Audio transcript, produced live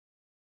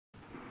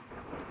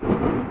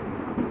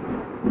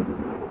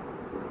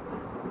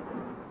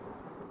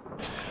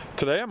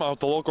Today I'm out at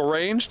the local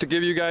range to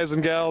give you guys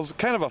and gals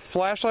kind of a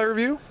flashlight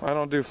review. I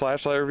don't do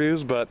flashlight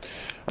reviews, but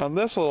on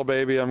this little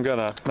baby I'm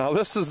gonna. Now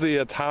this is the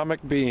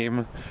Atomic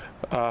Beam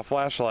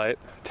flashlight,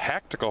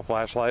 tactical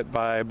flashlight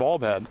by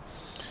Bulbhead.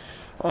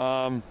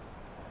 I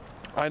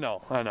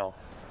know.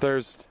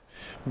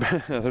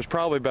 There's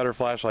probably better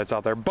flashlights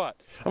out there, but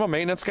I'm a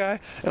maintenance guy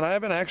and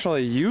I've been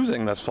actually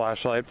using this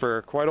flashlight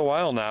for quite a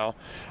while now,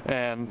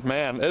 and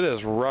man, it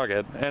is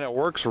rugged and it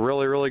works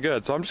really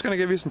good. So I'm just going to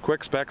give you some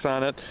quick specs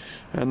on it,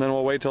 and then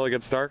we'll wait till it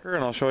gets darker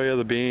and I'll show you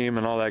the beam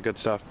and all that good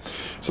stuff.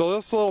 So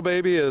this little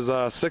baby is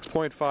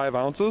 6.5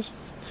 ounces.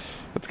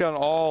 It's got an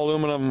all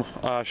aluminum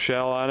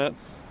shell on it.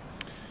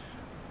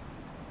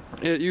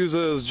 It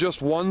uses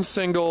just one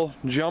single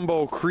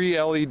jumbo Cree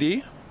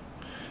LED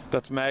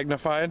that's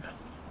magnified.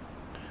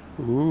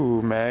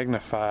 Ooh,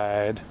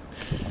 magnified.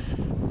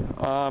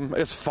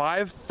 It's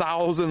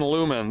 5,000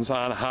 lumens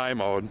on high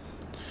mode.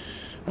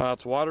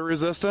 It's water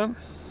resistant.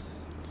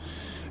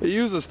 It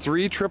uses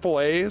 3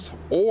 AAAs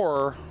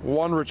or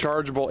one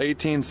rechargeable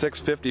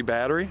 18650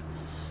 battery,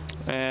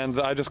 and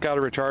I just got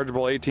a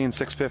rechargeable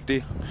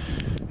 18650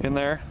 in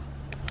there,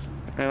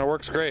 and it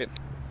works great.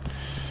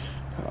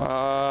 It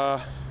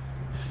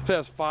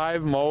has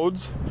 5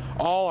 modes.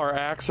 All are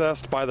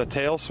accessed by the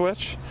tail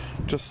switch,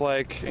 just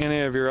like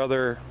any of your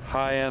other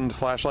high-end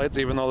flashlights,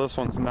 even though this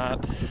one's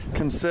not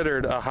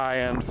considered a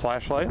high-end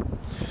flashlight.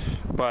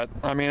 But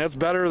I mean, it's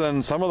better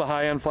than some of the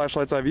high-end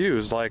flashlights I've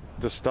used, like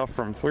the stuff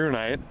from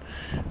ThruNite.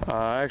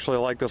 I actually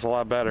like this a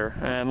lot better.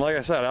 And like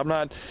I said, I'm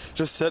not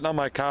just sitting on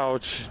my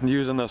couch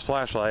using this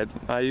flashlight.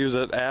 I use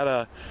it at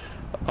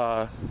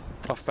a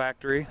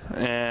factory,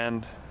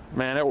 and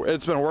man,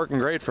 it's been working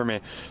great for me.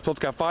 So it's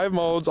got 5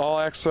 modes, all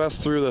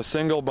accessed through the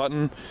single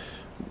button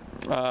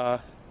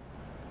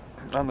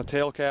on the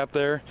tail cap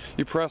there.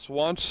 You press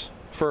once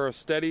for a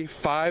steady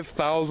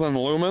 5,000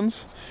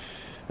 lumens,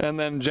 and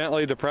then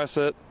gently depress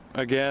it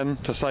again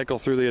to cycle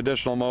through the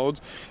additional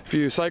modes. If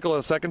you cycle it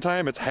a second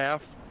time, it's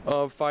half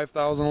of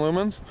 5,000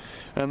 lumens,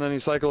 and then you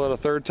cycle it a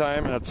third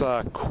time and it's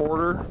a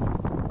quarter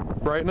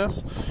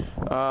brightness.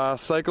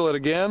 Cycle it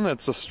again,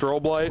 it's a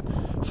strobe light.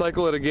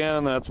 Cycle it again,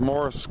 and that's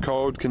Morse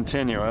code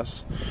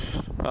continuous.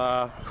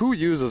 Who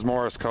uses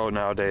Morse code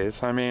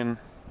nowadays? I mean,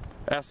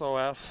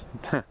 SOS.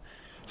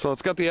 So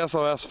it's got the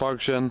SOS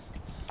function.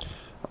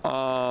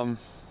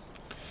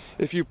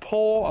 If you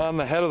pull on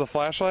the head of the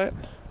flashlight,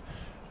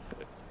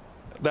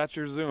 that's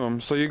your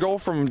zoom. So you go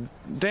from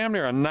damn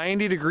near a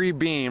 90-degree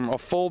beam, a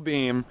full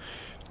beam,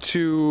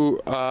 to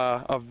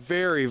a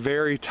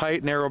very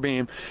tight narrow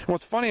beam. And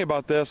what's funny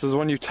about this is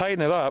when you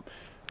tighten it up,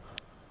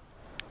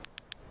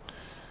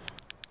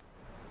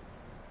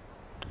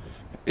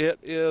 it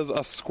is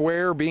a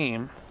square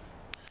beam.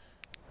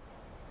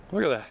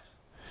 Look at that.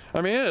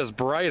 I mean, it is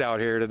bright out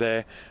here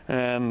today,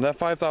 and that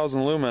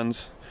 5,000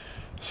 lumens.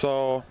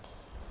 So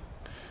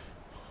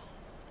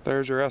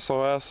there's your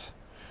SOS.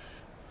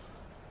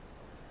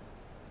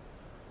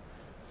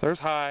 There's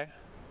high,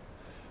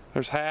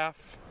 there's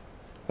half,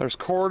 there's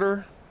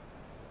quarter,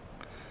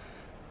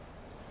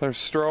 there's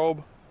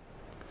strobe,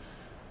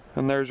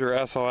 and there's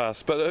your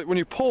SOS. But when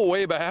you pull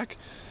way back,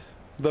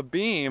 the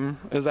beam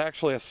is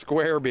actually a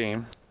square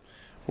beam,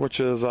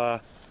 which is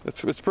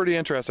it's pretty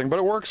interesting, but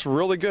it works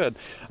really good.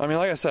 I mean,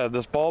 like I said,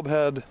 this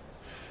Bulbhead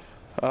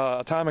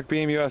Atomic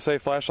Beam USA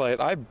flashlight,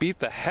 I beat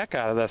the heck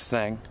out of this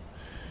thing.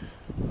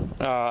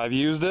 I've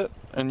used it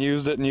and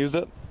used it and used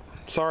it.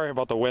 Sorry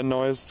about the wind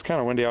noise, it's kind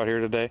of windy out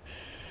here today,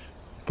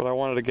 but I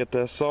wanted to get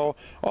this. So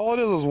all it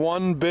is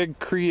one big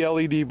Cree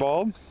LED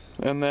bulb,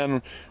 and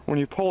then when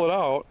you pull it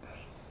out,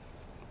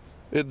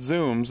 it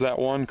zooms that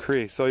one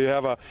Cree. So you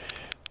have a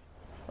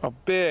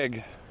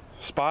big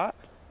spot,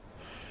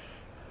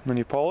 and then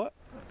you pull it,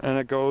 and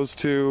it goes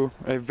to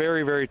a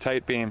very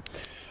tight beam.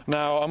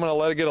 Now I'm going to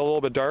let it get a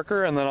little bit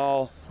darker, and then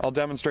I'll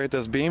demonstrate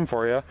this beam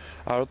for you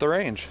out at the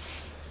range.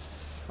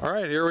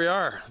 Alright, here we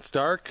are. It's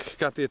dark,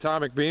 got the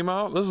Atomic Beam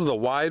out. This is the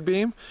wide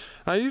beam.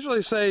 I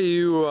usually say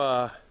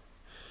you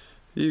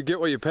get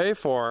what you pay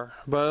for,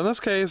 but in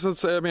this case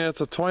it's a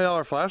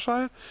 $20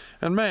 flashlight,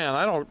 and man,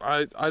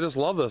 I just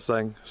love this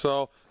thing.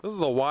 So this is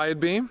the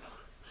wide beam.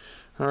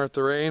 We're at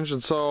the range,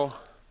 and so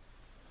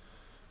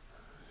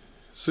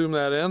zoom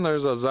that in.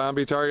 There's a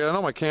zombie target. I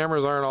know my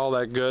cameras aren't all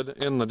that good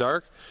in the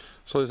dark,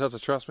 so you just have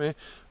to trust me.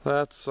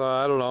 That's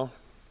I don't know,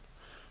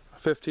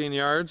 15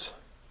 yards.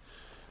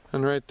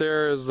 And right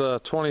there is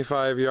the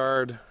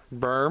 25-yard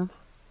berm.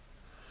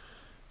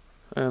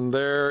 And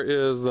there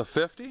is the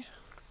 50.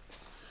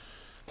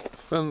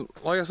 And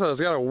like I said,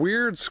 it's got a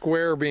weird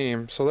square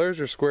beam. So there's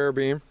your square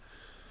beam.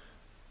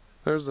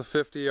 There's the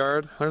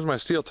 50-yard. There's my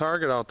steel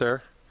target out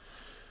there.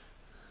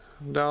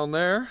 Down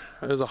there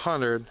is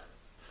 100.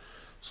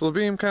 So the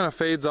beam kind of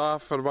fades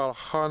off at about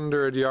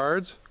 100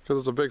 yards because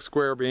it's a big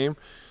square beam.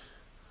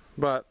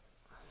 But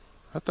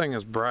that thing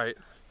is bright.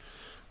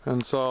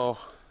 And so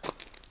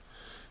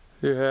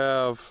you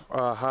have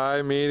a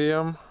high,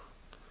 medium,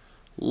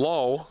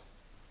 low,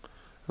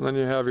 and then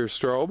you have your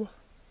strobe.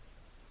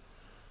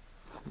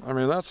 I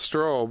mean, that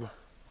strobe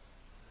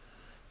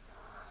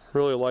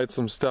really lights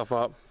some stuff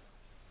up.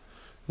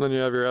 And then you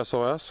have your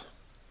SOS,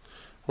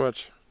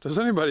 which, does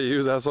anybody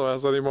use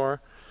SOS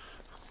anymore?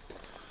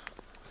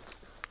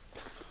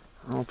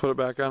 I'll put it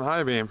back on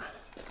high beam.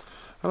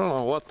 I don't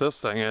know what this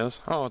thing is.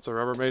 Oh, it's a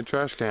Rubbermaid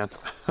trash can.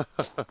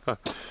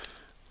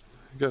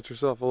 Got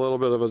yourself a little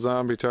bit of a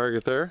zombie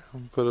target there.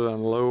 Put it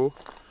on low.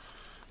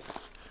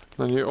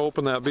 Then you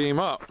open that beam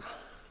up.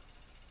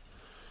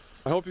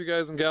 I hope you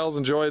guys and gals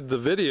enjoyed the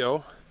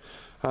video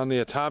on the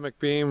Atomic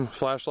Beam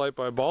flashlight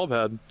by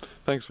Bulbhead.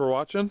 Thanks for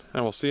watching,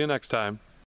 and we'll see you next time.